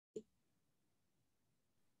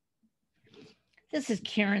This is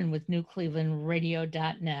Karen with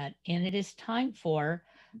NewClevelandRadio.net, and it is time for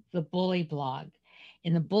the Bully Blog.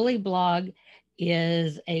 And the Bully Blog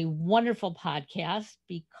is a wonderful podcast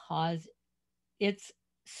because it's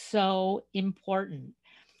so important.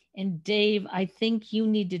 And Dave, I think you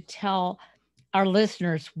need to tell our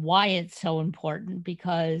listeners why it's so important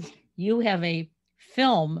because you have a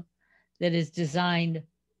film that is designed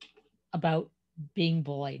about being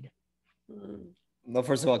bullied. Well,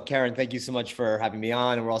 first of all, Karen, thank you so much for having me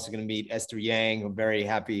on. And we're also going to meet Esther Yang. I'm very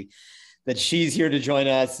happy that she's here to join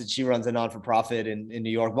us. That she runs a non-for-profit in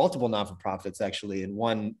New York, multiple non-for-profits actually, and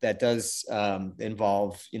one that does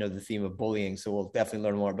involve, the theme of bullying. So we'll definitely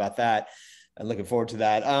learn more about that. I'm looking forward to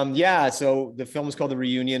that. So the film is called The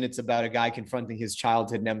Reunion. It's about a guy confronting his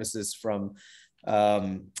childhood nemesis from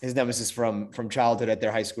childhood at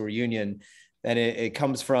their high school reunion. And it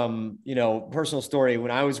comes from, personal story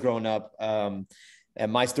when I was growing up, and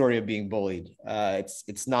my story of being bullied.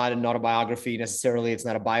 It's not an autobiography necessarily. It's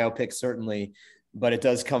not a biopic, certainly, but it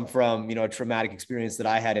does come from, a traumatic experience that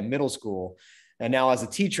I had in middle school. And now as a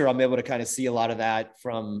teacher, I'm able to kind of see a lot of that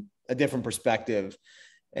from a different perspective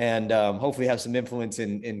and hopefully have some influence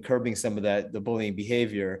in curbing some of the bullying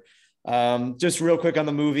behavior. Just real quick on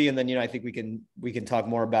the movie. And then, I think we can talk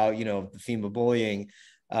more about, the theme of bullying.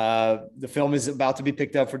 The film is about to be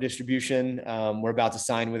picked up for distribution. We're about to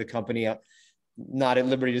sign with a company. Not at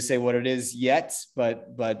liberty to say what it is yet, but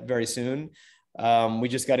very soon. We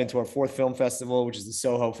just got into our fourth film festival, which is the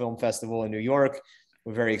Soho Film Festival in New York.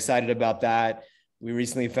 We're very excited about that. We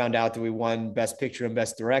recently found out that we won Best Picture and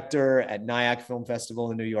Best Director at Nyack Film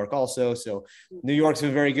Festival in New York also. So New York's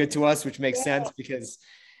been very good to us, which makes sense because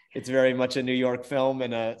it's very much a New York film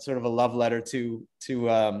and a sort of a love letter to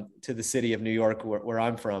the city of New York, where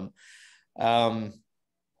I'm from. So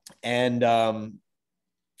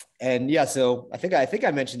I think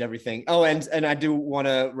I mentioned everything. Oh, and I do want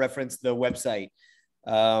to reference the website,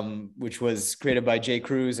 which was created by Jay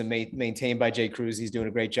Cruz and maintained by Jay Cruz. He's doing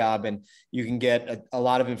a great job, and you can get a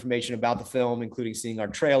lot of information about the film, including seeing our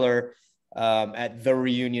trailer at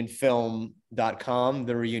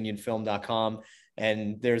thereunionfilm.com,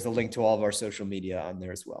 and there's a link to all of our social media on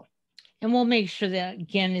there as well. And we'll make sure that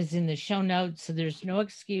again is in the show notes, so there's no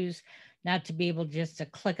excuse not to be able just to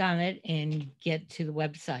click on it and get to the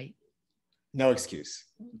website. No excuse.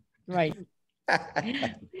 Right.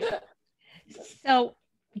 So,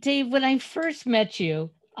 Dave, when I first met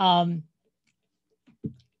you, I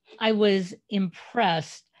was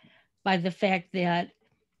impressed by the fact that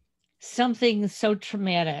something so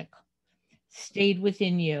traumatic stayed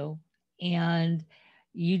within you and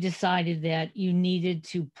you decided that you needed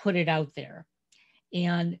to put it out there.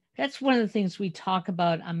 And that's one of the things we talk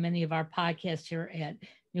about on many of our podcasts here at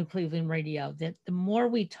New Cleveland Radio, that the more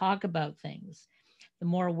we talk about things, the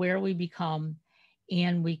more aware we become,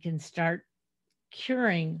 and we can start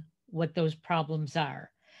curing what those problems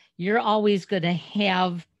are. You're always going to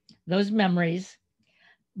have those memories,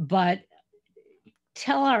 but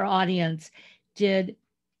tell our audience, did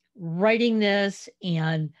writing this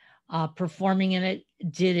and performing in it,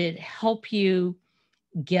 did it help you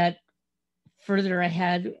get further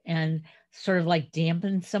ahead and sort of like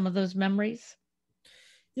dampen some of those memories?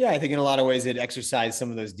 Yeah, I think in a lot of ways it exercised some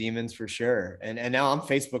of those demons for sure. And now I'm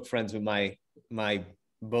Facebook friends with my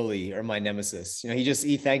bully or my nemesis.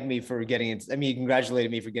 He thanked me for getting into, he congratulated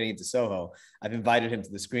me for getting into Soho. I've invited him to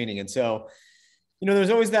the screening. And so,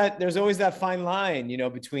 there's always that fine line,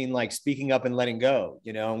 between like speaking up and letting go,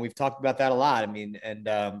 and we've talked about that a lot.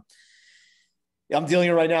 I'm dealing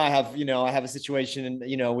with right now. I have a situation,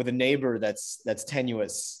 with a neighbor that's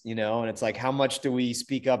tenuous, and it's like, how much do we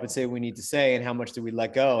speak up and say what we need to say, and how much do we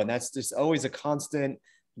let go? And that's just always a constant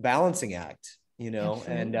balancing act,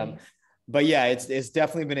 Absolutely. And but yeah, it's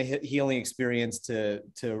definitely been a healing experience to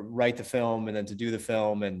write the film and then to do the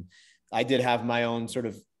film. And I did have my own sort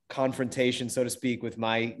of confrontation, so to speak, with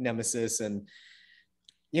my nemesis, and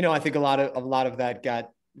I think a lot of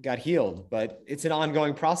that got healed, but it's an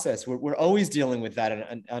ongoing process. We're always dealing with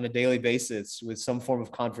that on a daily basis with some form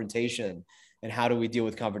of confrontation. And how do we deal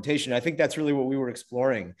with confrontation? I think that's really what we were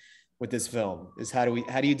exploring with this film, is how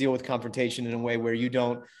do you deal with confrontation in a way where you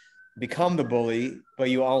don't become the bully, but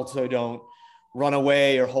you also don't run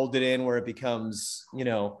away or hold it in where it becomes,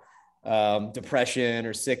 depression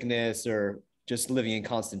or sickness or just living in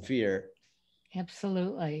constant fear.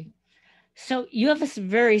 Absolutely. So you have a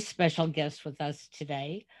very special guest with us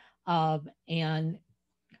today. And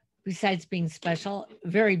besides being special,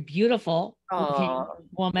 very beautiful looking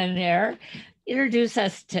woman there. Introduce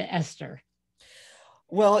us to Esther.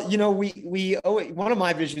 Well, we always, one of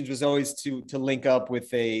my visions was always to link up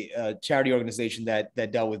with a charity organization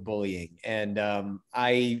that dealt with bullying, and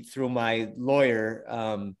I, through my lawyer,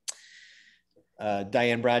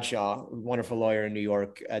 Diane Bradshaw, wonderful lawyer in New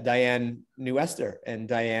York. Diane knew Esther, and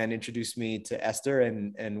Diane introduced me to Esther,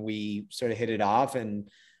 and we sort of hit it off. And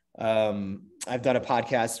I've done a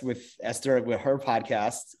podcast with Esther, with her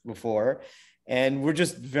podcast before, and we're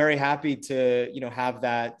just very happy to have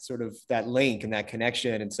that sort of that link and that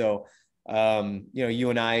connection. And so you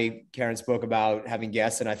and I, Karen, spoke about having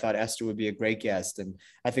guests, and I thought Esther would be a great guest. And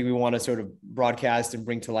I think we want to sort of broadcast and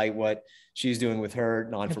bring to light what she's doing with her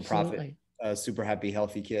non-for-profit. Super Happy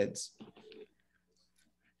Healthy Kids.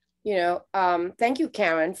 Thank you,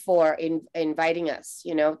 Karen, for inviting us.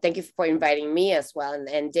 Thank you for inviting me as well,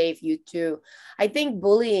 and Dave, you too. I think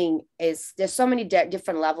bullying there's so many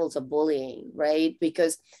different levels of bullying, right?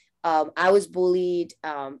 Because I was bullied.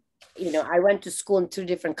 I went to school in 2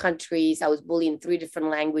 different countries. I was bullied in 3 different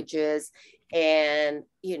languages, and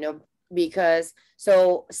because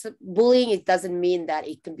bullying, it doesn't mean that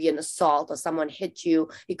it can be an assault or someone hit you.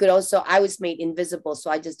 It could also, I was made invisible,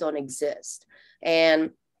 so I just don't exist.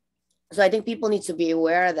 And so I think people need to be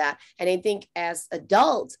aware of that. And I think as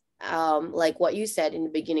adults, like what you said in the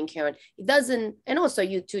beginning, Karen, it doesn't, and also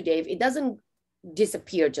you too, Dave, it doesn't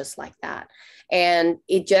disappear just like that. And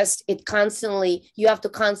you have to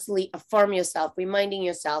constantly affirm yourself, reminding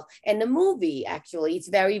yourself. And the movie, actually, it's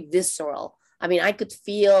very visceral. I mean, I could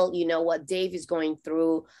feel, what Dave is going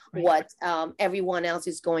through, right, what everyone else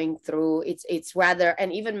is going through. It's rather,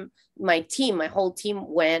 and even my whole team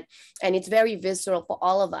went, and it's very visceral for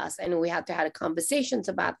all of us. And we had to have conversations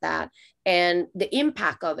about that and the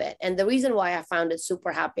impact of it. And the reason why I founded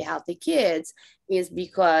Super Happy Healthy Kids is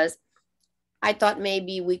because I thought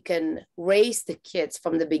maybe we can raise the kids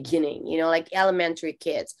from the beginning, like elementary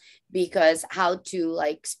kids, because how to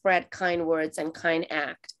like spread kind words and kind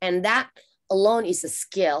act. And that alone is a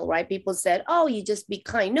skill, right? People said, oh, you just be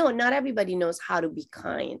kind. No, not everybody knows how to be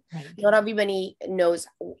kind. Right. Not everybody knows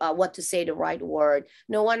what to say the right word.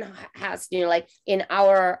 No one has, like in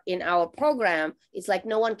our program, it's like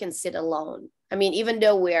no one can sit alone. I mean, even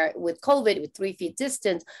though we're with COVID with 3 feet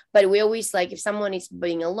distance, but we always like, if someone is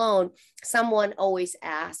being alone, someone always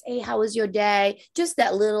asks, hey, how was your day? Just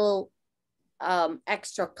that little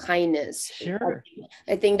extra kindness. Sure.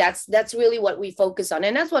 I think that's really what we focus on.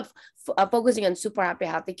 And that's what focusing on Super Happy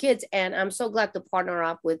Healthy Kids. And I'm so glad to partner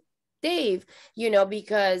up with Dave,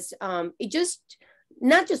 because it just,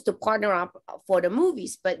 not just to partner up for the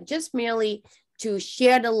movies, but just merely to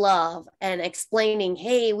share the love and explaining,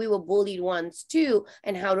 hey, we were bullied once too,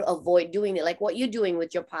 and how to avoid doing it, like what you're doing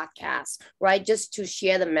with your podcast, right? Just to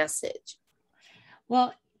share the message.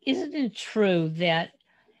 Well, isn't it true that,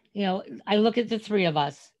 I look at the 3 of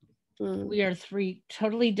us, we are 3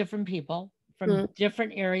 totally different people from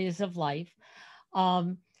different areas of life.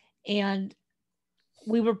 And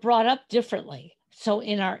we were brought up differently. So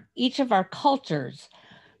in each of our cultures,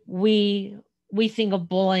 we think of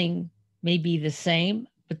bullying may be the same,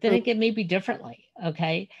 but then again, maybe differently.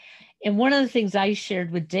 Okay. And one of the things I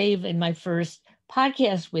shared with Dave in my first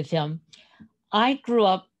podcast with him, I grew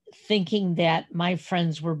up thinking that my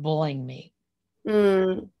friends were bullying me.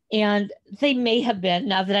 And they may have been.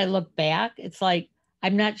 Now that I look back, it's like,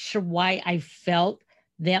 I'm not sure why I felt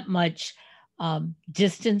that much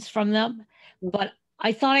distance from them, but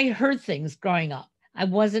I thought I heard things growing up. I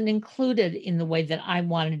wasn't included in the way that I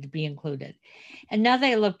wanted to be included. And now that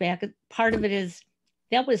I look back, part of it is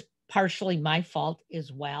that was partially my fault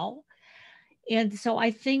as well. And so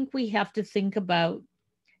I think we have to think about,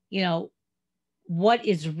 what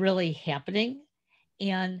is really happening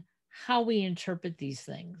and how we interpret these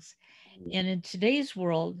things. And in today's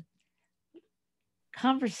world,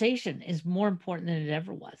 conversation is more important than it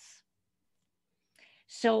ever was.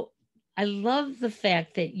 So I love the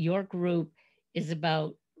fact that your group is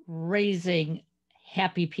about raising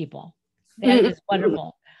happy people. That is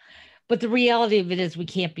wonderful. But the reality of it is we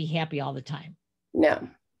can't be happy all the time. No.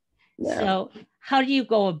 So how do you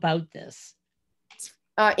go about this?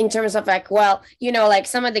 In terms of like, well, like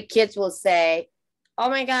some of the kids will say, oh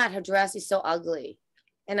my God, her dress is so ugly.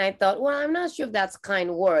 And I thought, well, I'm not sure if that's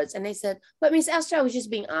kind words. And they said, but Miss Esther, I was just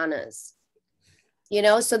being honest.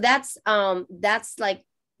 So that's like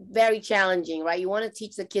very challenging, right? You want to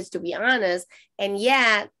teach the kids to be honest, and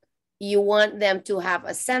yet you want them to have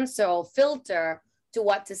a sensor or filter to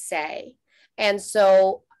what to say. And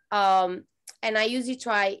so, and I usually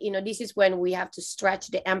try, this is when we have to stretch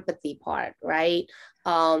the empathy part, right?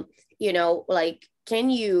 Like, can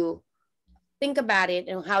you think about it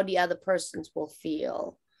and how the other persons will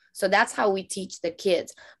feel? So that's how we teach the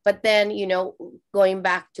kids. But then, going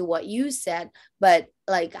back to what you said, but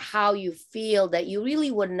like how you feel that you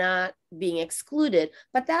really were not being excluded,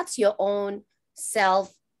 but that's your own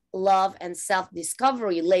self love and self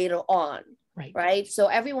discovery later on. Right. So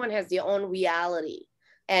everyone has their own reality.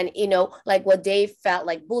 And, like what Dave felt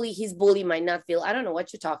like his bully might not feel, I don't know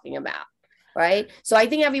what you're talking about. Right. So I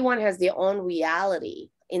think everyone has their own reality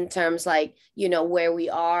in terms like, where we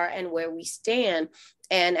are and where we stand.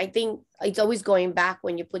 And I think it's always going back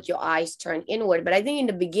when you put your eyes turned inward. But I think in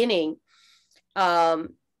the beginning,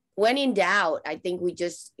 when in doubt, I think we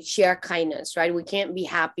just share kindness, right? We can't be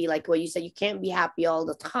happy. Like what you said, you can't be happy all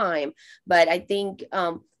the time. But I think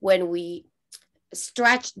when we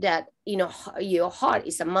stretch that, your heart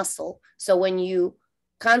is a muscle. So when you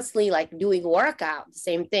constantly like doing workout, the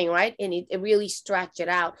same thing, right? And it really stretch it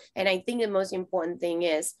out. And I think the most important thing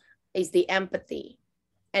is the empathy.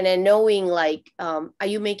 And then knowing like, are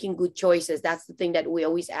you making good choices? That's the thing that we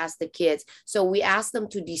always ask the kids. So we ask them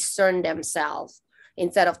to discern themselves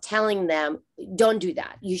instead of telling them, don't do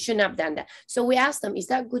that. You shouldn't have done that. So we ask them, is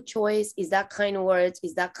that good choice? Is that kind words?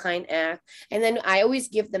 Is that kind act? And then I always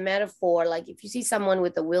give the metaphor, like if you see someone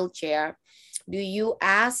with a wheelchair, do you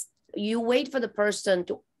wait for the person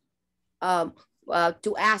to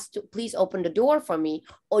ask to please open the door for me,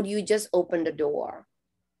 or do you just open the door?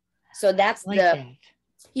 So that's like that.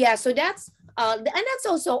 Yeah. So that's and that's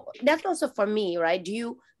also for me, right?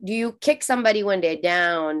 Do you kick somebody when they're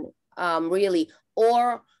down, really,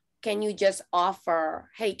 or can you just offer,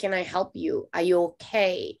 hey, can I help you? Are you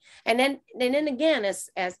okay? And then again, as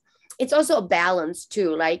it's also a balance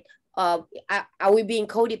too, like are we being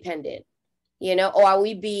codependent? Or are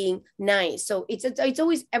we being nice? So it's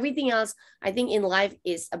always, everything else I think in life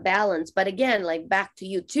is a balance. But again, like back to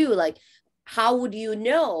you too, like how would you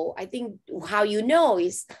know? I think how you know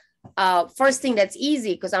is first thing that's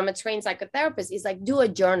easy, because I'm a trained psychotherapist, is like do a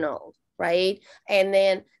journal, right? And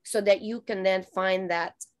then so that you can then find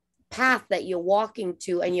that path that you're walking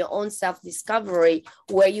to and your own self-discovery,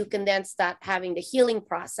 where you can then start having the healing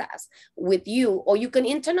process with you, or you can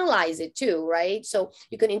internalize it too, right? So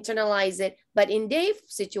you can internalize it, but in Dave's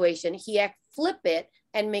situation, he flip it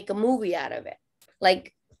and make a movie out of it.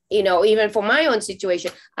 Like, even for my own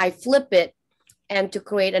situation, I flip it and to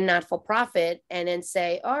create a not-for-profit, and then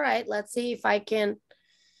say, all right, let's see if I can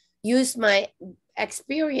use my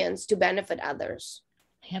experience to benefit others.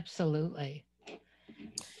 Absolutely.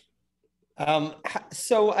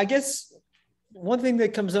 So I guess one thing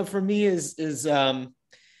that comes up for me is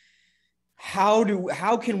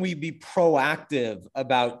how can we be proactive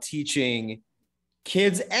about teaching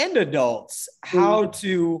kids and adults how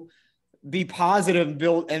to be positive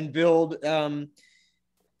and build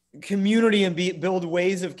community and build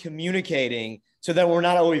ways of communicating, so that we're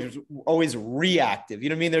not always reactive. You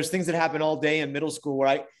know what I mean? There's things that happen all day in middle school where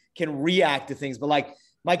I can react to things, but like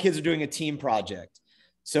my kids are doing a team project.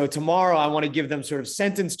 So tomorrow I want to give them sort of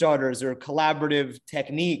sentence starters or collaborative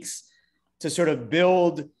techniques to sort of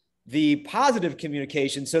build the positive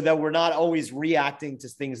communication, so that we're not always reacting to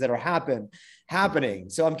things that are happening.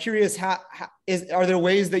 So I'm curious, are there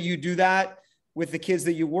ways that you do that with the kids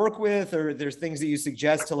that you work with, or there's things that you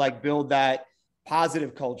suggest to like build that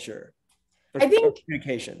positive culture for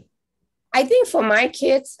communication? I think for my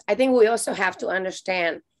kids, I think we also have to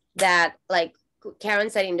understand that, like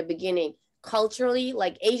Karen said in the beginning, culturally,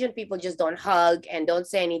 like Asian people just don't hug and don't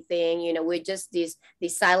say anything. We're just this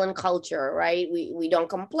silent culture, right? We don't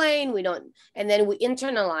complain, and then we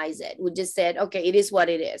internalize it. We just said, okay, it is what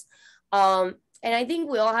it is. And I think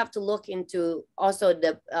we all have to look into also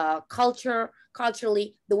the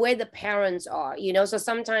culturally, the way the parents are, so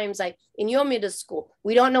sometimes like in your middle school,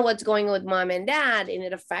 we don't know what's going on with mom and dad, and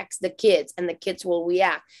it affects the kids, and the kids will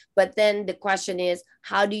react. But then the question is,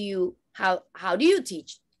 how do you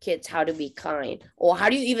teach kids how to be kind, or how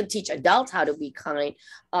do you even teach adults how to be kind?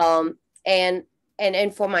 And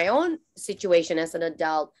for my own situation as an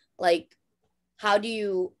adult, like how do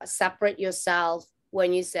you separate yourself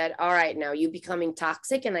when you said, all right, now you're becoming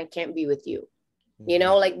toxic and I can't be with you?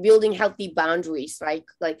 Like building healthy boundaries, right?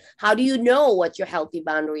 Like how do you know what your healthy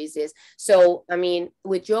boundaries is? So I mean,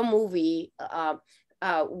 with your movie,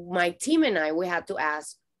 my team and I, we had to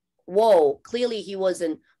ask, whoa, clearly he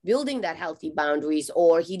wasn't building that healthy boundaries,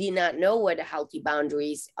 or he did not know where the healthy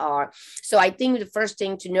boundaries are. So I think the first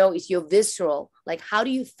thing to know is your visceral, like how do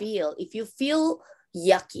you feel? If you feel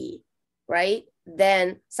yucky, right,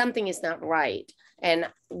 then something is not right. And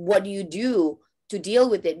what do you do to deal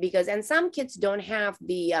with it? And some kids don't have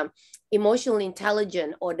the emotional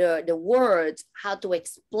intelligence or the words how to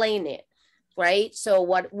explain it, right? So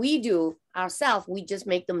what we do ourselves, we just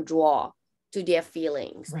make them draw. to their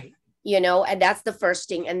feelings. Right. You know, and that's the first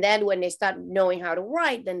thing. And then when they start knowing how to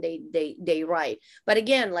write, then they write. But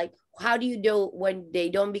again, like, how do you do when they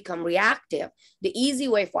don't become reactive? The easy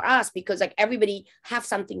way for us, because like everybody have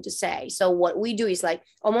something to say. So what we do is like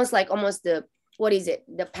almost the, what is it?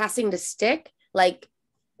 The passing the stick. Like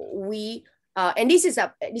we, and this is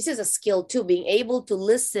a skill too, being able to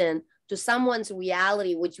listen to someone's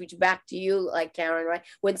reality, which back to you, like Karen, right?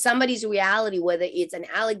 When somebody's reality, whether it's an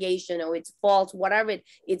allegation or it's false, whatever,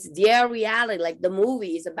 it's their reality. Like the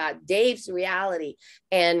movie is about Dave's reality.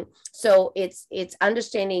 And so it's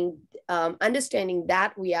understanding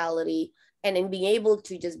that reality, and then being able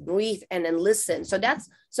to just breathe and then listen. So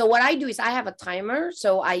what I do is I have a timer.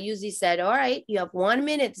 So I usually said, all right, you have 1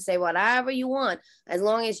 minute to say whatever you want, as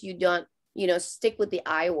long as you don't, stick with the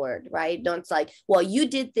I word, right? Don't like, well, you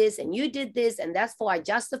did this and you did this, and that's for I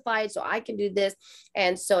justify it, so I can do this.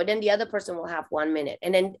 And so then the other person will have 1 minute,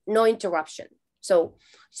 and then no interruption. So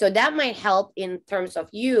that might help in terms of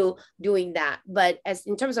you doing that. But as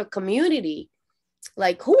in terms of community,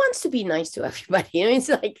 like, who wants to be nice to everybody? It's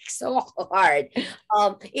like so hard.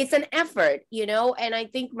 It's an effort, and I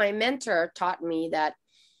think my mentor taught me that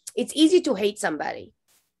it's easy to hate somebody.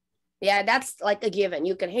 Yeah, that's like a given.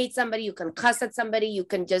 You can hate somebody, you can cuss at somebody, you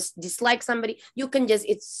can just dislike somebody, you can just,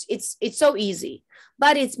 it's so easy.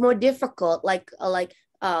 But it's more difficult.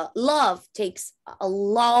 Love takes a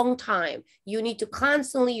long time. You need to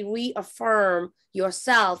constantly reaffirm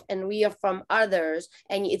yourself and reaffirm others.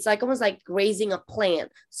 And it's like almost like raising a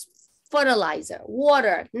plant. Fertilizer,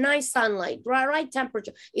 water, nice sunlight, right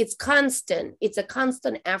temperature. It's constant. It's a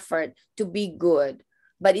constant effort to be good.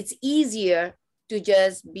 But it's easier to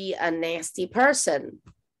just be a nasty person.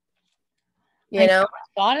 I never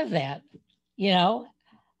thought of that, and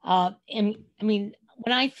I mean,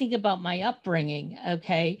 when I think about my upbringing,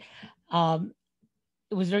 okay,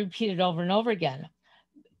 it was repeated over and over again.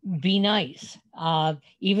 Be nice.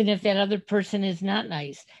 Even if that other person is not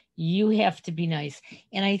nice, you have to be nice.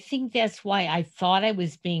 And I think that's why I thought I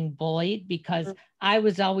was being bullied, because I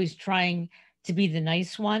was always trying to be the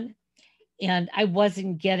nice one, and I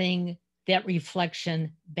wasn't getting that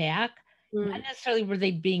reflection back. Not necessarily were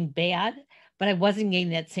they being bad, but I wasn't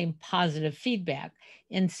getting that same positive feedback.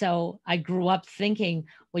 And so I grew up thinking,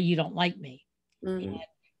 well, you don't like me.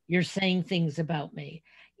 You're saying things about me.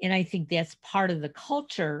 And I think that's part of the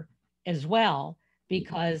culture as well,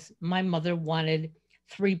 because my mother wanted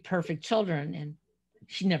 3 perfect children, and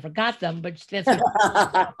she never got them, but that's what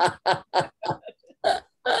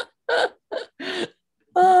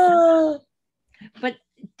but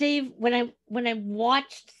Dave, when I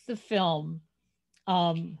watched the film,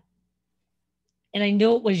 and I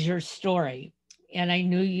knew it was your story, and I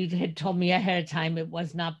knew you had told me ahead of time it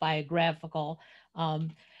was not biographical,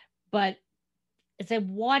 but as I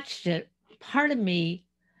watched it, part of me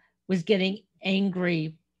was getting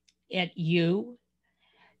angry at you.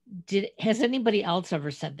 Has anybody else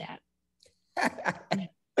ever said that?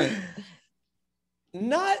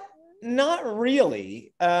 Not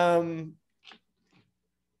really.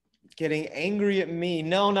 Getting angry at me?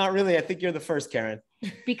 No, not really. I think you're the first, Karen.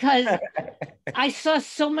 Because I saw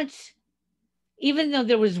so much, even though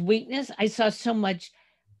there was weakness, I saw so much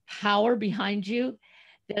power behind you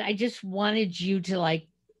that I just wanted you to like,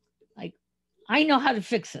 I know how to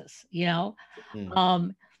fix this, and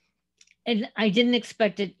I didn't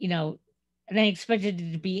expect it, and I expected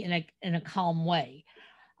it to be in a calm way.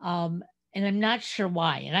 And I'm not sure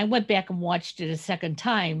why. And I went back and watched it a second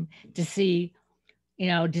time to see,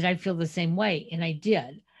 did I feel the same way? And I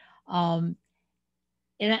did. And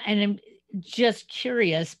I'm just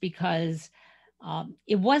curious because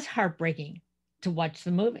it was heartbreaking to watch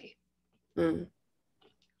the movie.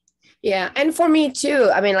 Yeah. And for me too,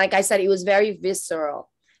 I mean, like I said, it was very visceral.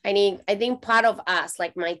 I think part of us,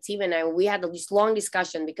 like my team and I, we had this long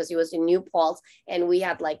discussion because it was in New Paltz, and we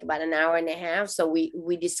had like about an hour and a half. So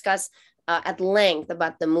we discussed at length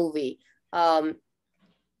about the movie,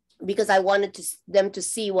 because I wanted them to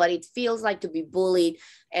see what it feels like to be bullied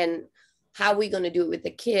and how we're going to do it with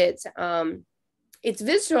the kids. It's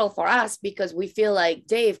visceral for us because we feel like,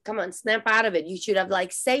 Dave, come on, snap out of it. You should have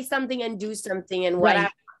like say something and do something and whatever.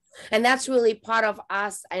 Right. And that's really part of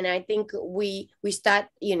us. And I think we start,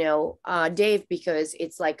 Dave, because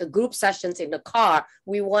it's like a group sessions in the car.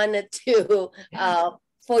 We wanted to,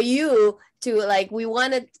 for you to like, we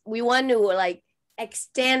want to like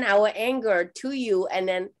extend our anger to you and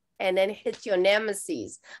then hit your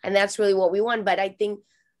nemesis. And that's really what we want. But I think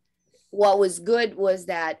what was good was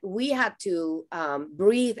that we had to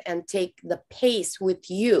breathe and take the pace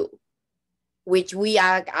with you. which we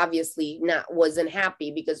are obviously not wasn't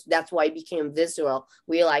happy, because that's why it became visceral.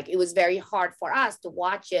 We like, it was very hard for us to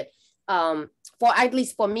watch it, for at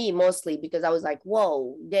least for me mostly, because I was like,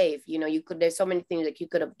 whoa, Dave, you know, you could, there's so many things that you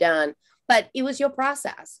could have done, but it was your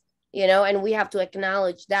process, you know, and we have to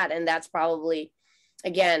acknowledge that. And that's probably,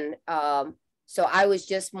 again, so I was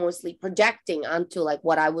just mostly projecting onto like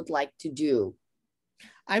what I would like to do.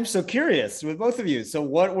 I'm so curious with both of you. So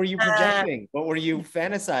what were you projecting? What were you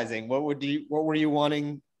fantasizing? What were you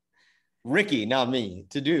wanting Ricky, not me,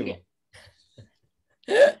 to do?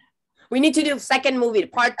 We need to do second movie,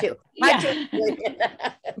 part two.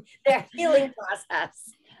 Their healing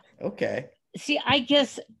process. Okay. See, I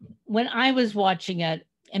guess when I was watching it,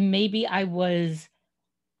 and maybe I was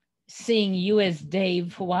seeing you as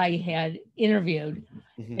Dave, who I had interviewed,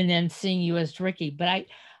 and then seeing you as Ricky, but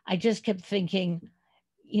I just kept thinking,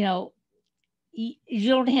 you know, you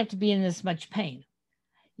don't have to be in this much pain,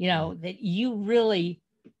 you know, that you really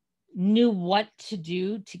knew what to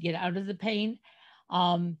do to get out of the pain.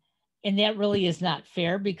 And that really is not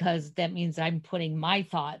fair, because that means I'm putting my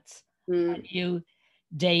thoughts on you,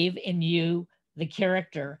 Dave, and you, the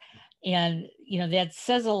character. And, you know, that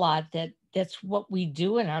says a lot, that that's what we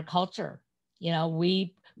do in our culture. You know,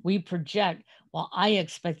 we project, well, I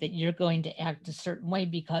expect that you're going to act a certain way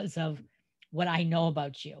because of what I know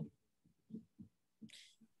about you.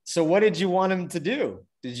 So what did you want him to do?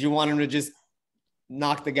 Did you want him to just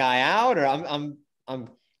knock the guy out, or I'm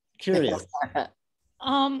curious.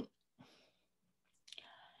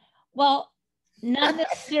 Well, not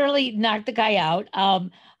necessarily knock the guy out.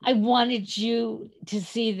 I wanted you to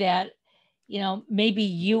see that, you know, maybe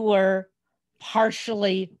you were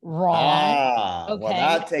partially wrong. Okay. Well,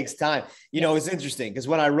 that takes time. You know, it's interesting because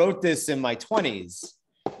when I wrote this in my 20s,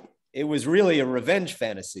 it was really a revenge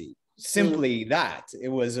fantasy. Simply that. It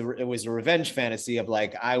was a revenge fantasy of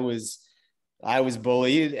like, I was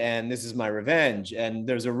bullied and this is my revenge. And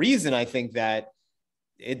there's a reason I think that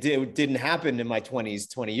it didn't happen in my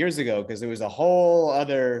 20s 20 years ago, because there was a whole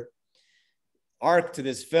other arc to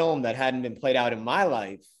this film that hadn't been played out in my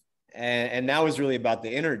life. And that was really about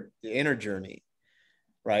the inner journey,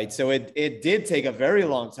 right? So it did take a very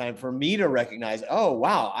long time for me to recognize, oh,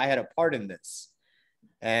 wow, I had a part in this.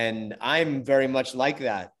 And I'm very much like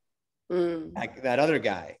that. Like that other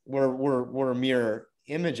guy. We're a mirror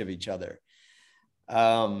image of each other.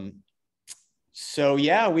 So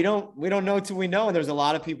yeah, we don't know till we know. And there's a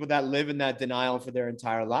lot of people that live in that denial for their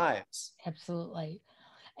entire lives. Absolutely.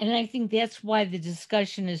 And I think that's why the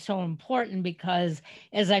discussion is so important, because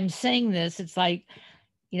as I'm saying this, it's like,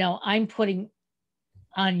 you know, I'm putting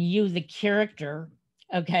on you, the character,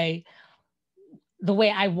 okay, the way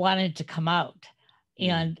I wanted to come out.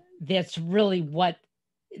 And that's really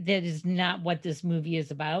that is not what this movie is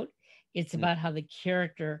about. It's about how the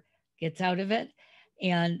character gets out of it.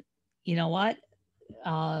 And you know what?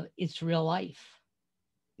 It's real life.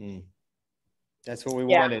 That's what we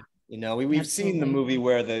wanted. You know, we've seen the movie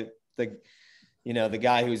where the you know, the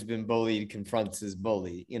guy who's been bullied confronts his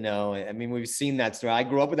bully. You know, I mean, we've seen that story. I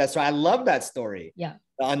grew up with that story. I love that story. Yeah.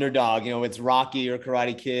 The underdog, you know, it's Rocky or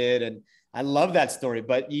Karate Kid. And I love that story.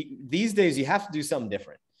 But these days you have to do something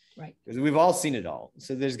different. Right. Because we've all seen it all.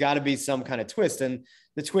 So there's got to be some kind of twist. And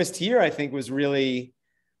the twist here, I think, was really,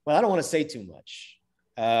 well, I don't want to say too much,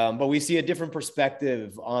 but we see a different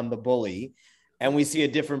perspective on the bully, and we see a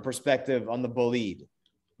different perspective on the bullied.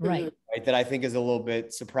 Right. Right. That I think is a little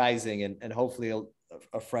bit surprising and hopefully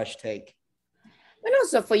a fresh take. And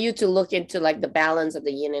also for you to look into like the balance of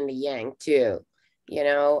the yin and the yang too, you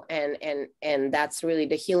know, and that's really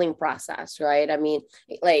the healing process, right? I mean,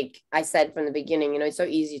 like I said from the beginning, you know, it's so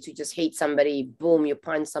easy to just hate somebody, boom, you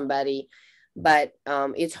punch somebody, but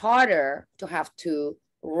it's harder to have to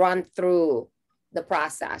run through the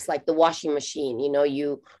process, like the washing machine, you know,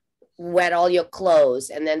 you wet all your clothes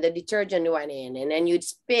and then the detergent went in and then you'd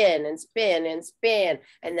spin and spin and spin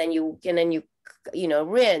and then you know,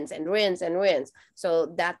 rinse and rinse and rinse.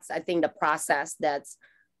 So that's, I think, the process that's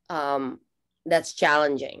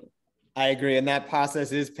challenging. I agree. And that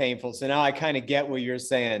process is painful. So now I kind of get what you're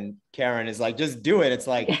saying, Karen, is like, just do it. It's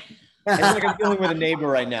like I'm dealing with a neighbor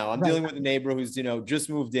right now. I'm dealing with a neighbor who's, you know, just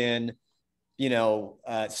moved in, you know,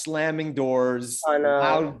 slamming doors,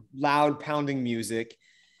 loud pounding music.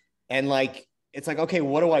 And like, it's like, okay,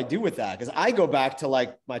 what do I do with that? Because I go back to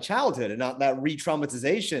like my childhood and not that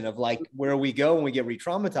re-traumatization of like where we go when we get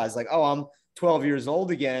re-traumatized. Like, oh, I'm 12 years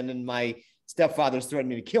old again and my stepfather's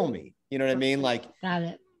threatening to kill me. You know what I mean? Like, got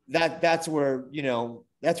it. That's where, you know,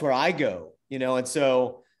 that's where I go, you know? And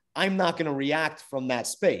so I'm not going to react from that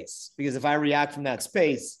space, because if I react from that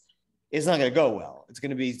space, it's not going to go well. It's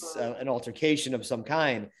going to be an altercation of some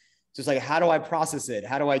kind. So it's like, how do I process it?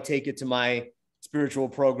 How do I take it to my spiritual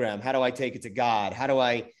program? How do I take it to God? How do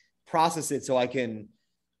I process it so I can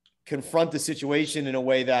confront the situation in a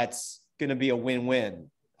way that's going to be a win-win,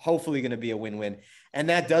 hopefully going to be a win-win. And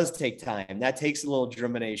that does take time. That takes a little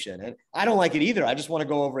determination. And I don't like it either. I just want to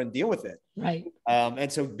go over and deal with it. Right. And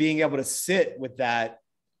so being able to sit with that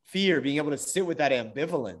fear, being able to sit with that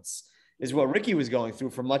ambivalence is what Ricky was going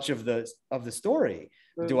through for much of the story.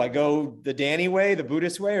 Do I go the Danny way, the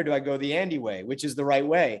Buddhist way, or do I go the Andy way? Which is the right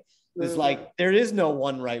way? It's like, there is no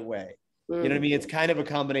one right way. You know what I mean? It's kind of a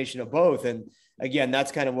combination of both. And again,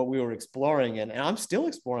 that's kind of what we were exploring. And I'm still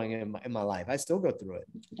exploring it in my life. I still go through it.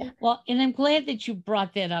 Yeah. Well, and I'm glad that you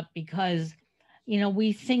brought that up because,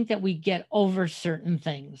 we think that we get over certain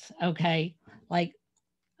things. Okay. Like,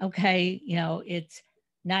 okay, it's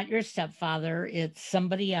not your stepfather, it's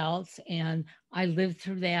somebody else. And I lived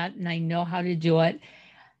through that and I know how to do it.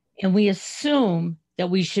 And we assume that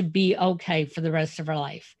we should be okay for the rest of our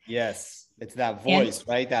life. Yes. It's that voice,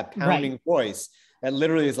 right? That pounding voice that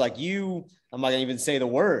literally is like, I'm not gonna even say the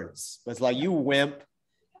words, but it's like, you wimp,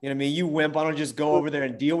 you know what I mean? You wimp, I don't just go over there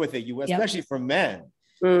and deal with it. Especially for men,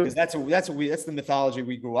 because that's the mythology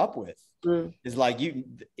we grew up with. Is like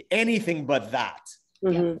anything but that.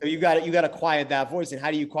 So you got to quiet that voice. And how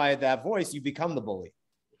do you quiet that voice? You become the bully.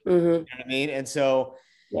 You know what I mean? And so,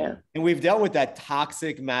 and we've dealt with that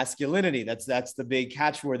toxic masculinity. That's the big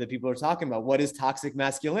catchword that people are talking about. What is toxic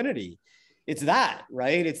masculinity? It's that,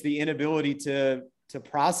 right? It's the inability to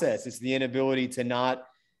process. It's the inability to not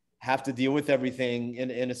have to deal with everything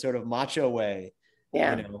in a sort of macho way.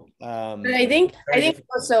 And I think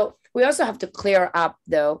also we also have to clear up,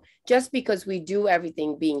 though, just because we do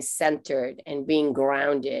everything being centered and being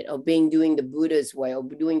grounded or doing the Buddha's way or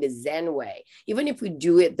doing the Zen way, even if we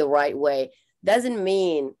do it the right way, doesn't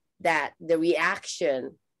mean that the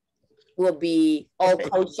reaction will be all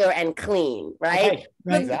kosher and clean, right?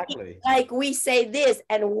 Exactly. Like we say this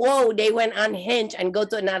and whoa, they went unhinged and go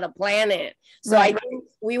to another planet. So I think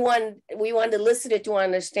we want the listener to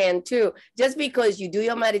understand too, just because you do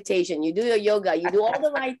your meditation, you do your yoga, you do all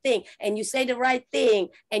the right thing and you say the right thing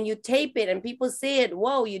and you tape it and people see it,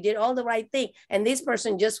 whoa, you did all the right thing. And this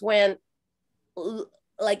person just went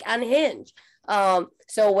like unhinged.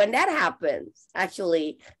 So when that happens,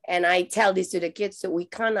 actually, and I tell this to the kids, so we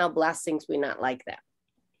count our blessings, we're not like that.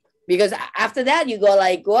 Because after that, you go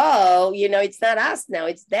like, whoa, it's not us now,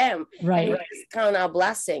 it's them. Right. And we just count our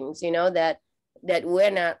blessings, that we're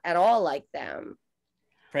not at all like them.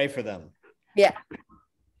 Pray for them. Yeah.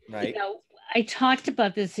 Right. I talked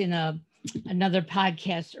about this in another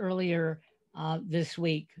podcast earlier this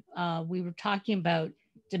week. We were talking about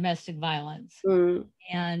domestic violence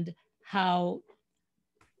and how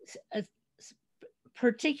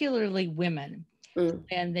particularly women,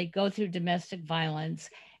 and they go through domestic violence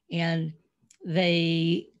and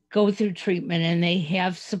they go through treatment and they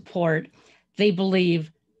have support, they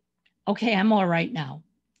believe, okay, I'm all right now.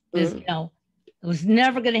 This, it was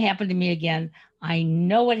never going to happen to me again. I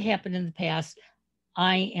know what happened in the past.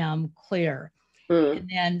 I am clear. And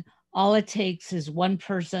then all it takes is one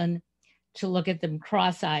person to look at them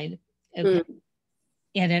cross-eyed, and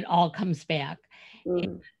it all comes back.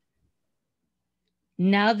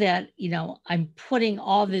 Now that, I'm putting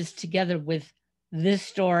all this together with this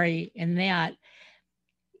story and that,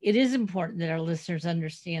 it is important that our listeners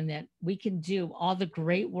understand that we can do all the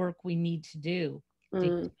great work we need to do,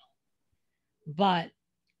 but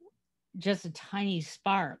just a tiny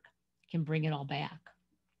spark can bring it all back.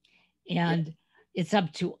 And it's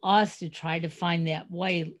up to us to try to find that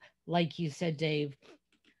way. Like you said, Dave,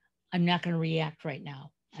 I'm not going to react right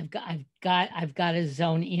now. I've got to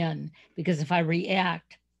zone in, because if I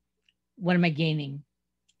react, what am I gaining?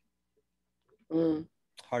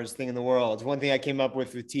 Hardest thing in the world. It's one thing I came up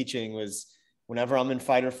with teaching was, whenever I'm in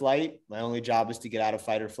fight or flight, my only job is to get out of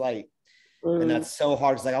fight or flight. And that's so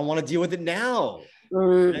hard. It's like, I want to deal with it now.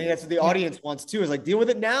 I think that's what the audience wants too, is like, deal with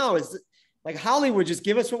it now. It's like Hollywood, just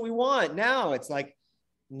give us what we want now. It's like,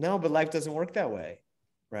 no, but life doesn't work that way.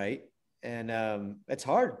 Right. And it's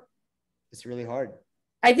hard. It's really hard.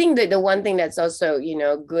 I think that the one thing that's also,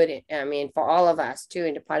 good, I mean, for all of us too,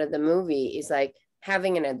 in the part of the movie, is like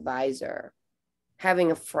having an advisor,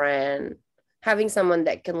 having a friend, having someone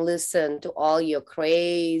that can listen to all your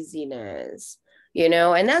craziness,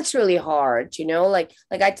 and that's really hard, like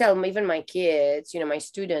I tell them, even my kids, my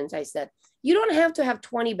students, I said, you don't have to have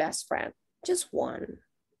 20 best friends, just one,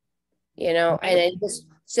 and it's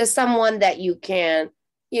just someone that you can,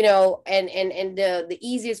 and the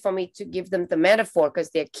easiest for me to give them the metaphor, because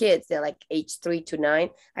they're kids, they're like age 3 to 9.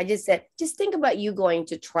 I just said, just think about you going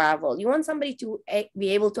to travel. You want somebody to be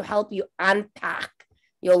able to help you unpack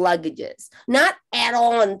your luggages, not add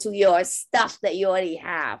on to your stuff that you already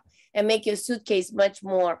have and make your suitcase much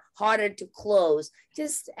more harder to close.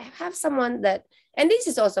 Just have someone that, and this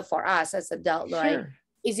is also for us as adults, right? Sure.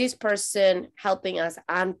 Is this person helping us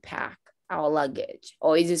unpack our luggage,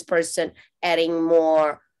 or is this person adding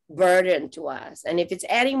more burden to us? And if it's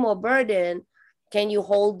adding more burden, can you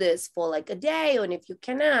hold this for like a day? And if you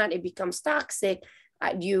cannot, it becomes toxic.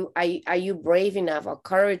 Are you brave enough or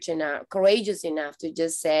courageous enough to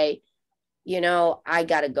just say, I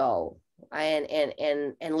gotta go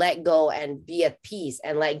and let go and be at peace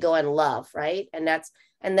and let go and love, right? And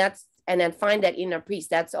then find that inner peace.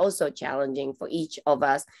 That's also challenging for each of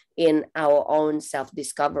us in our own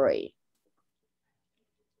self-discovery.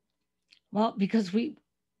 Well, because we've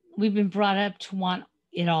been brought up to want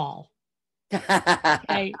it all.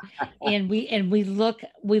 Okay. And we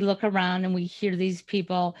look around and we hear these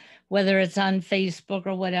people, whether it's on Facebook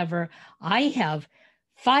or whatever. I have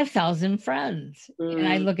 5,000 friends. And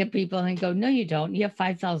I look at people and I go, no, you don't. You have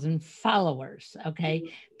 5,000 followers.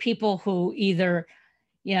 Okay. People who either,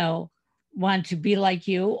 want to be like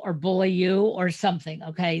you or bully you or something.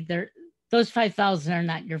 Okay. Those 5,000 are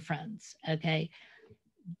not your friends. Okay.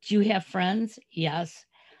 Do you have friends? Yes.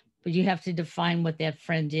 But you have to define what that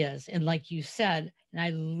friend is. And like you said, and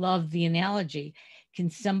I love the analogy,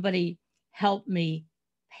 can somebody help me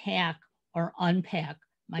pack or unpack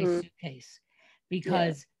my suitcase?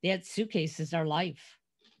 Because that suitcase is our life.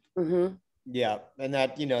 Mm-hmm. Yeah. And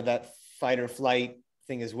that, that fight or flight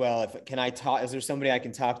thing as well. Is there somebody I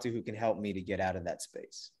can talk to who can help me to get out of that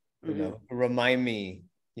space? Remind me,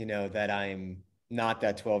 that I'm not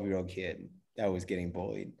that 12-year-old kid that was getting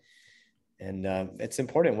bullied. And it's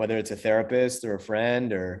important, whether it's a therapist or a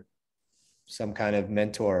friend or some kind of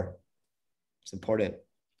mentor. It's important.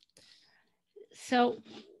 So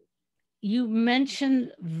you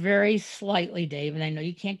mentioned very slightly, Dave, and I know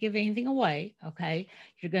you can't give anything away. Okay.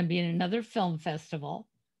 You're going to be in another film festival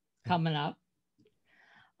coming up.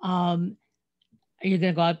 Are you going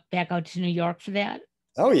to go back out to New York for that?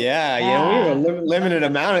 Oh, yeah. We have a limited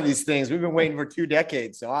amount of these things. We've been waiting for 2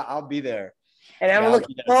 decades. So I'll be there. And I'm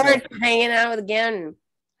looking forward to hanging out again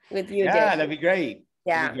with you. Yeah, Dave. that'd be great.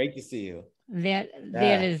 Yeah. It'd be great to see you. That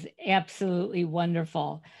is absolutely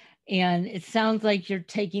wonderful. And it sounds like you're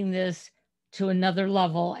taking this to another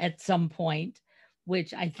level at some point,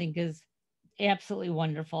 which I think is absolutely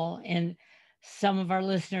wonderful. And some of our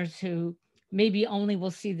listeners who maybe only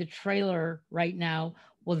will see the trailer right now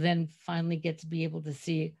will then finally get to be able to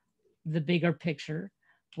see the bigger picture,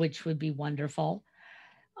 which would be wonderful.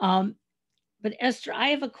 But Esther, I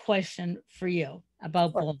have a question for you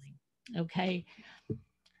about bullying. Okay.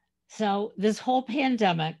 So this whole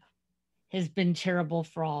pandemic has been terrible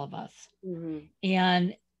for all of us.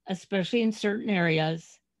 And especially in certain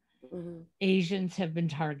areas, Asians have been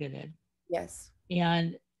targeted. Yes.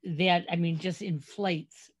 And that, just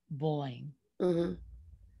inflates bullying.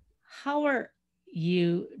 How are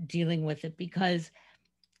you dealing with it? Because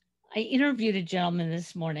I interviewed a gentleman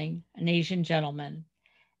this morning, an Asian gentleman,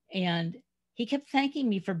 and he kept thanking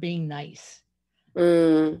me for being nice.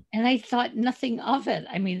 And I thought nothing of it.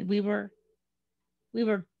 We were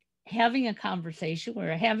having a conversation. We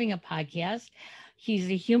were having a podcast.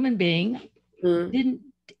 He's a human being.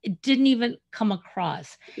 It didn't even come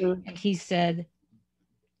across. And he said,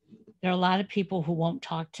 there are a lot of people who won't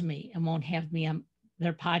talk to me and won't have me on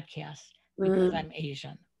their podcast because I'm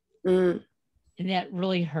Asian. And that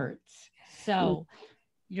really hurts. So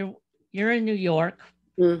you're in New York.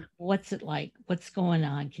 What's it like? What's going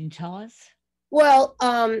on? Can you tell us? Well,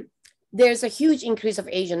 there's a huge increase of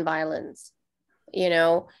Asian violence,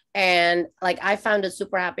 and like I founded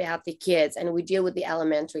Super Happy Healthy Kids, and we deal with the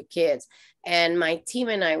elementary kids. And my team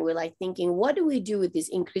and I were like thinking, what do we do with this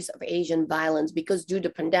increase of Asian violence? Because due to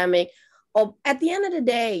pandemic, or at the end of the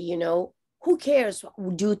day, who cares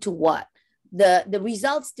due to what? The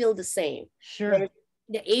result's still the same. Sure.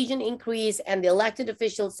 The Asian increase and the elected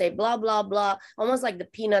officials say blah, blah, blah, almost like the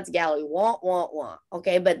Peanuts gallery, wah, wah, wah.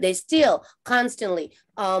 Okay. But they still constantly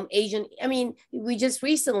Asian. We just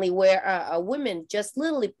recently where a woman just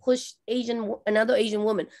literally pushed another Asian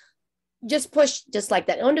woman, just pushed just like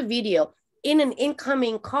that on the video in an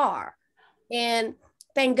incoming car. And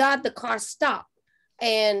thank God the car stopped.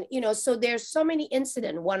 And, so there's so many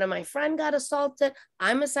incidents. One of my friends got assaulted.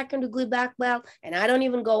 I'm a second degree black belt, and I don't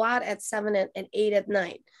even go out at 7 and 8 at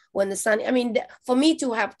night when the sun, for me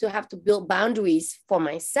to have to build boundaries for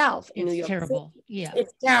myself in New York terrible. City, Yeah.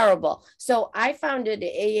 it's terrible. So I founded the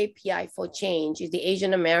AAPI for Change, is the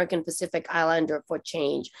Asian American Pacific Islander for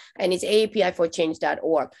Change, and it's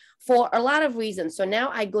aapiforchange.org for a lot of reasons. So now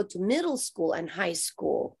I go to middle school and high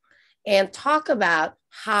school and talk about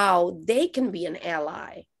how they can be an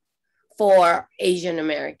ally for Asian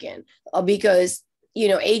American, because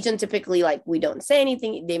Asian typically, like, we don't say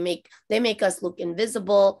anything. They make us look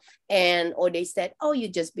invisible, and or they said, oh,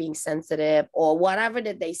 you're just being sensitive, or whatever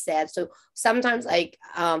that they said. So sometimes, like,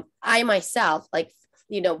 I myself, like,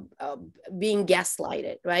 being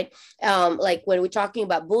gaslighted, right? Like when we're talking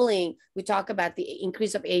about bullying, we talk about the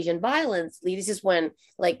increase of Asian violence. This is when,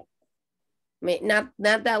 like, not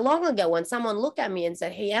that long ago, when someone looked at me and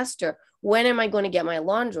said, hey, Esther, when am I going to get my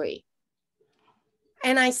laundry?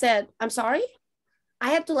 And I said, I'm sorry. I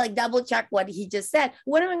had to, like, double check what he just said.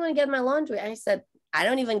 When am I going to get my laundry? I said, I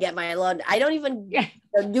don't even get my laundry. I don't even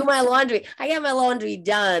do my laundry. I get my laundry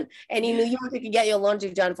done. And in New York, you can get your laundry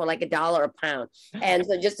done for like $1 a pound. And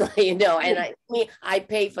so, just to let you know, and I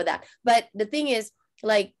pay for that. But the thing is,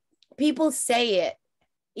 like, people say it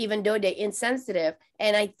even though they're insensitive.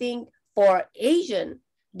 And I think for Asian,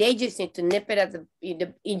 they just need to nip it at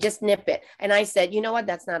you just nip it. And I said, you know what?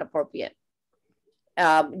 That's not appropriate.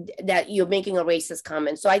 That you're making a racist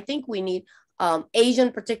comment. So I think we need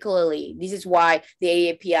Asian particularly. This is why the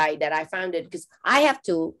AAPI that I founded, because I have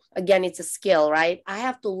to, again, it's a skill, right? I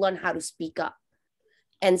have to learn how to speak up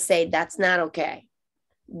and say, that's not okay.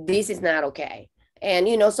 This is not okay. And,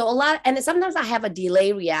 so a lot, and sometimes I have a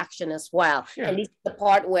delay reaction as well. Sure. And this is the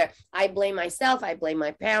part where I blame myself, I blame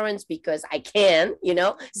my parents, because I can,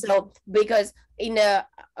 so because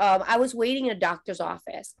I was waiting in a doctor's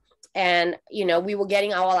office. And, we were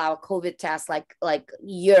getting all our COVID tests like a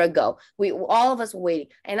year ago. All of us were waiting.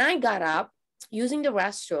 And I got up using the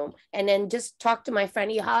restroom and then just talked to my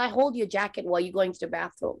friend, I hold your jacket while you're going to the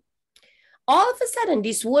bathroom. All of a sudden,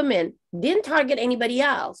 this woman didn't target anybody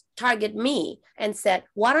else, target me, and said,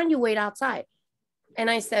 why don't you wait outside? And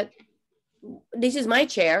I said, this is my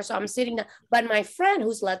chair, so I'm sitting down. But my friend,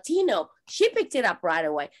 who's Latino, she picked it up right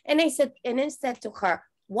away. And I said, and then said to her,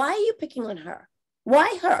 why are you picking on her?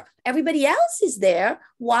 Why her? Everybody else is there.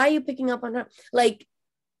 Why are you picking up on her? Like,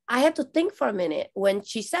 I had to think for a minute when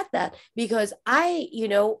she said that, because I,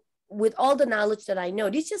 with all the knowledge that I know,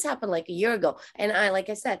 this just happened like a year ago. And like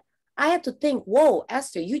I said, I had to think, whoa,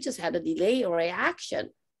 Esther, you just had a delay or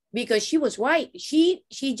reaction, because she was right. She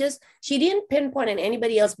didn't pinpoint on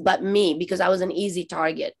anybody else but me, because I was an easy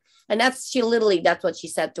target. And that's what she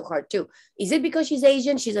said to her too. Is it because she's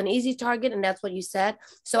Asian, she's an easy target? And that's what you said.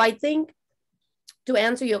 So I think, to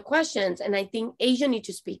answer your questions, and I think Asian need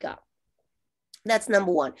to speak up. That's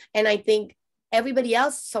number one. And I think everybody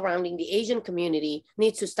else surrounding the Asian community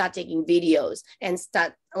needs to start taking videos and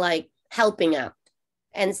start, like, helping out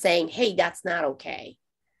and saying, hey, that's not okay.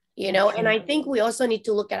 And I think we also need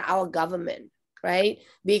to look at our government, right?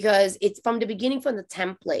 Because it's from the beginning, from the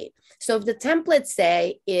template. So if the template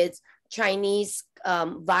say it's Chinese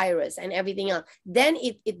virus and everything else, then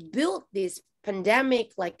it built this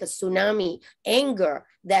pandemic, like a tsunami, anger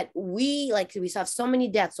that we have so many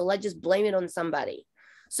deaths, so let's just blame it on somebody.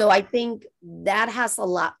 So I think that has a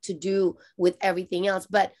lot to do with everything else.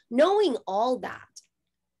 But knowing all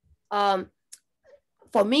that,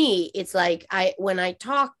 for me, it's like, when I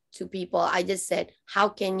talk to people, I just said, how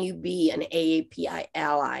can you be an AAPI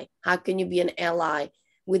ally? How can you be an ally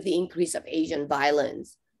with the increase of Asian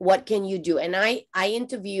violence? What can you do? And I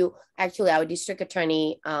interview, actually, our district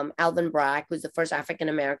attorney, Alvin Bragg, who's the first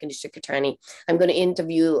African-American district attorney. I'm going to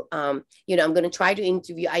interview, I'm going to try to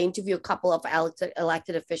interview. I interview a couple of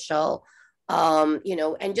elected officials,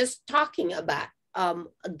 and just talking about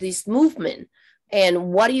this movement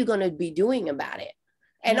and what are you going to be doing about it?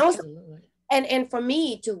 And Absolutely. Also, and for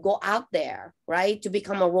me to go out there, right, to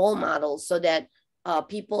become a role model, so that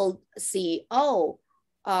people see,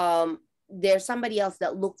 there's somebody else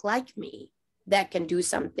that look like me that can do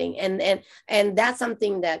something. And that's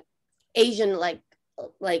something that Asian, like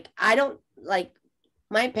I don't, like,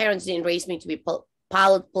 my parents didn't raise me to be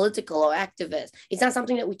political or activist. It's not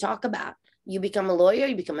something that we talk about. You become a lawyer,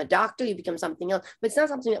 you become a doctor, you become something else, but it's not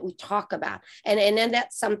something that we talk about. And then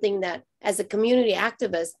that's something that, as a community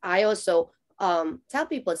activist, I also tell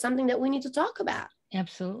people it's something that we need to talk about.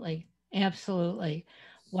 Absolutely. Absolutely.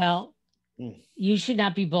 Well, you should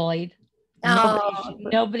not be bullied.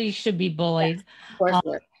 Nobody should be bullied. Yes, of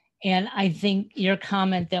course. And I think your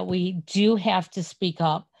comment that we do have to speak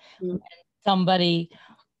up. Mm-hmm. When somebody,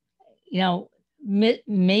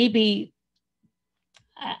 maybe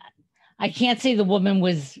I can't say the woman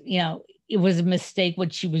was, it was a mistake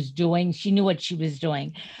what she was doing. She knew what she was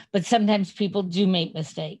doing. But sometimes people do make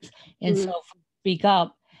mistakes. And so if we speak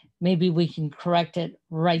up, maybe we can correct it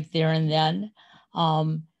right there and then.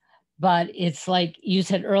 But it's like you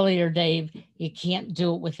said earlier, Dave, you can't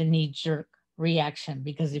do it with a knee-jerk reaction,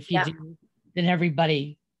 because if you do, then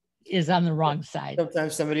everybody is on the wrong side.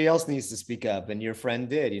 Sometimes somebody else needs to speak up, and your friend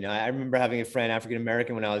did. You know, I remember having a friend,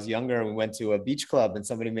 African-American, when I was younger. We went to a beach club and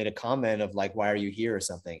somebody made a comment of like, why are you here or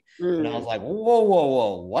something? And I was like,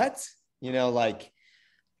 whoa, what? You know, like,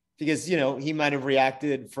 because, you know, he might have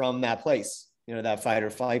reacted from that place, you know, that fight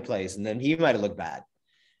or flight place. And then he might have looked bad.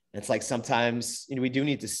 And it's like, sometimes, you know, we do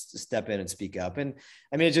need to step in and speak up. And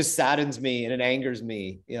I mean, it just saddens me and it angers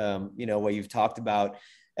me, you know, what you've talked about,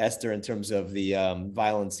 Esther, in terms of the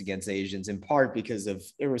violence against Asians, in part because of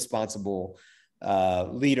irresponsible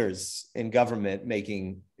leaders in government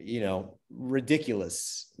making, you know,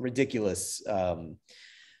 ridiculous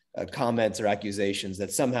comments or accusations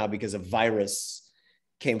that somehow, because a virus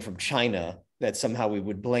came from China, that somehow we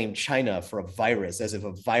would blame China for a virus, as if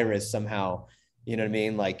a virus somehow, you know what I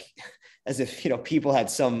mean? Like, as if, you know, people had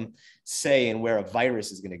some say in where a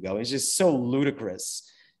virus is going to go. It's just so ludicrous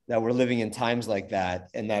that we're living in times like that,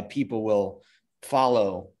 and that people will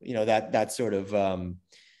follow, you know, that sort of,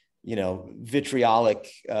 you know,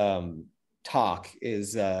 vitriolic talk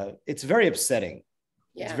is, it's very upsetting.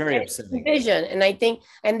 Yeah, it's very upsetting. Vision. And I think,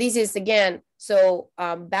 and this is again, so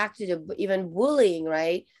back to the even bullying,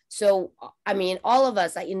 right? So, I mean, all of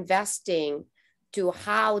us are investing to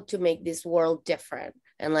how to make this world different.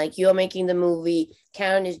 And like, you're making the movie,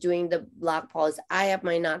 Karen is doing the blog post, I have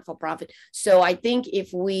my not-for-profit. So I think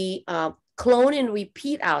if we clone and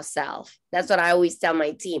repeat ourselves, that's what I always tell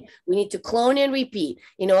my team. We need to clone and repeat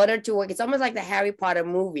in order to work. It's almost like the Harry Potter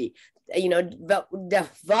movie. You know, the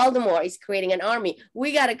Voldemort is creating an army.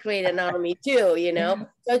 We got to create an army too, you know?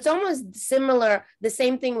 So it's almost similar. The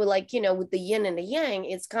same thing with, like, you know, with the yin and the yang,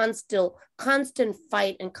 it's constant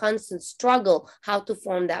fight and constant struggle, how to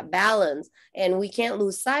form that balance. And we can't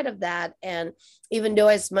lose sight of that. And even though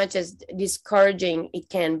as much as discouraging it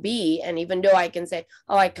can be, and even though I can say,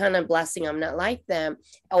 oh, I kind of blessing, I'm not like them,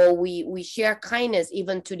 or we share kindness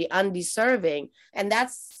even to the undeserving. And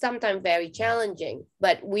that's sometimes very challenging,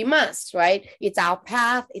 but we must, right? It's our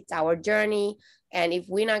path, it's our journey. And if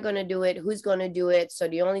we're not going to do it, who's going to do it? So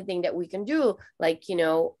the only thing that we can do, like, you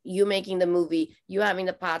know, you making the movie, you having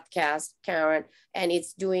the podcast, Karen, and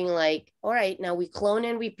it's doing like, all right, now we clone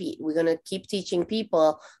and repeat. We're going to keep teaching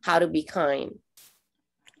people how to be kind.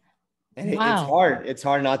 And wow. It's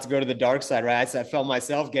hard not to go to the dark side, right? I felt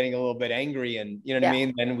myself getting a little bit angry, and you know what I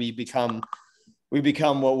mean? Then we become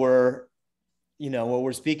what we're, you know, what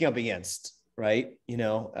we're speaking up against. Right? You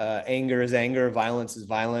know, anger is anger, violence is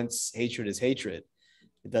violence, hatred is hatred.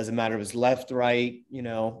 It doesn't matter if it's left, right, you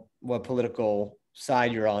know, what political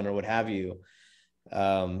side you're on or what have you.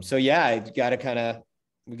 So yeah, we got to kind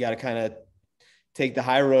of take the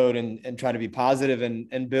high road and try to be positive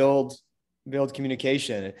and build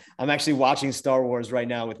communication. I'm actually watching Star Wars right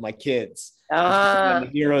now with my kids, the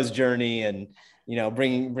hero's journey, and you know,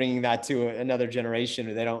 bringing that to another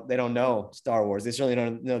generation. They don't know Star Wars. They certainly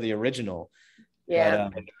don't know the original. Yeah.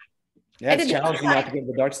 But, yeah, it's challenging not to go to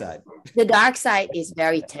the dark side. The dark side is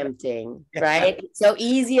very tempting, right? It's so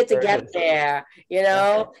easier to get there, you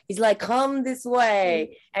know? It's like, come this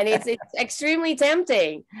way. And it's extremely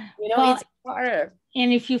tempting. You know, well, it's harder.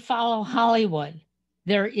 And if you follow Hollywood,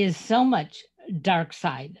 there is so much dark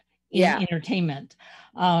side in entertainment.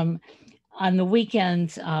 On the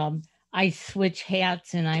weekends, I switch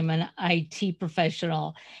hats and I'm an IT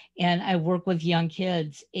professional and I work with young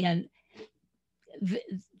kids, and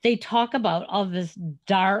they talk about all this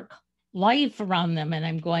dark life around them. And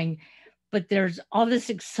I'm going, but there's all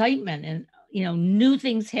this excitement and, you know, new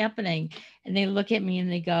things happening. And they look at me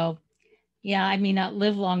and they go, yeah, I may not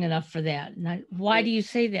live long enough for that. And why do you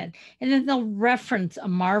say that? And then they'll reference a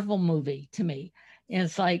Marvel movie to me. And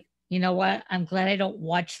it's like, you know what? I'm glad I don't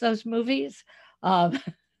watch those movies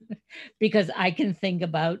because I can think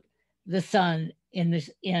about the sun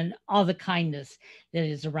in all the kindness that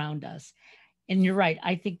is around us. And you're right.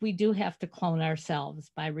 I think we do have to clone ourselves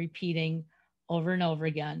by repeating over and over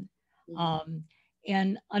again,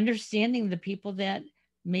 and understanding the people that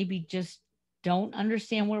maybe just don't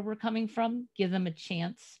understand where we're coming from, give them a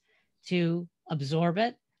chance to absorb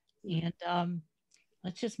it. And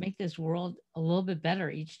let's just make this world a little bit better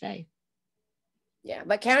each day. Yeah.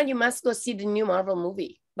 But Karen, you must go see the new Marvel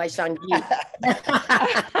movie by Shang-Chi.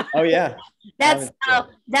 Oh, yeah.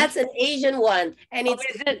 That's an Asian one. And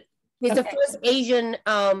it's the first Asian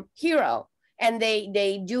hero, and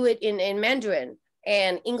they do it in Mandarin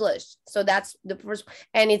and English. So that's the first,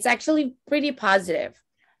 and it's actually pretty positive.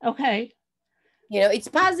 Okay. You know, it's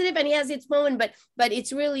positive and it has its moment, but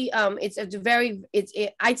it's really I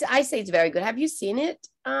say it's very good. Have you seen it,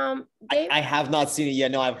 Dave? I have not seen it yet.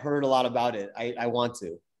 No, I've heard a lot about it. I want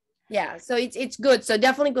to. Yeah, so it's good. So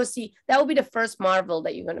definitely go see. That will be the first Marvel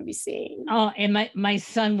that you're going to be seeing. Oh, and my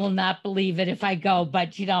son will not believe it if I go,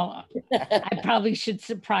 but I probably should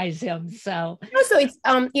surprise him. So Also, it's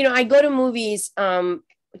I go to movies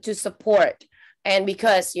to support, and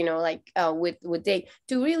because like with Dave,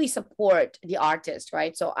 to really support the artist,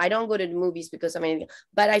 right? So I don't go to the movies because of anything,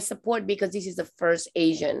 but I support because this is the first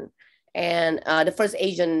Asian and the first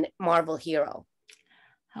Asian Marvel hero.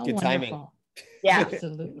 how Good wonderful. timing. Yeah.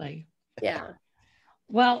 Absolutely. Yeah.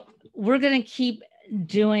 Well, we're going to keep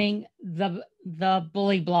doing the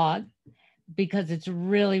bully blog because it's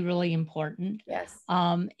really, really important. Yes.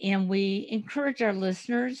 And we encourage our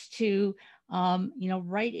listeners to,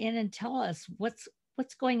 write in and tell us what's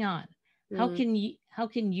going on. How can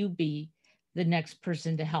you be the next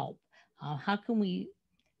person to help? How can we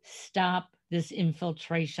stop this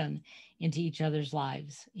infiltration into each other's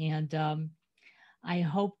lives? And I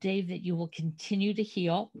hope, Dave, that you will continue to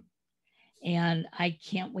heal. And I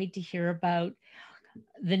can't wait to hear about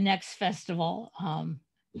the next festival.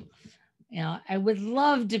 I would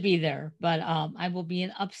love to be there, but I will be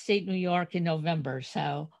in upstate New York in November.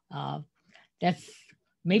 So that's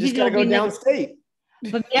maybe Just gotta go downstate.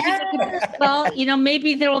 But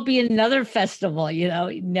maybe there will be another festival.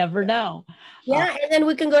 You never know. Yeah, and then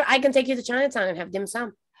we can go. I can take you to Chinatown and have dim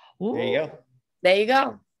sum. Ooh, There you go. There you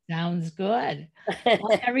go. Sounds good.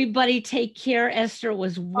 Well, everybody, take care. Esther, it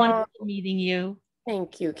was wonderful meeting you.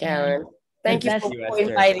 Thank you, Karen. And Thank you for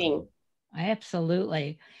inviting.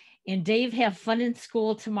 Absolutely. And Dave, have fun in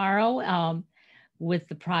school tomorrow with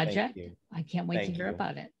the project. I can't wait to hear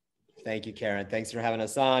about it. Thank you, Karen. Thanks for having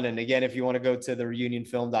us on. And again, if you want to go to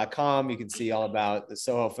thereunionfilm.com, you can see all about the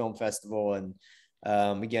Soho Film Festival. And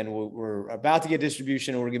again, we're about to get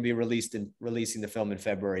distribution. We're going to be releasing the film in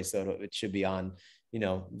February. So it should be on,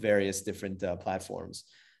 various different platforms.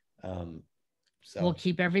 So we'll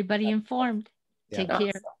keep everybody informed. Take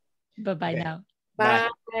care. Bye-bye now.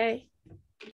 Bye.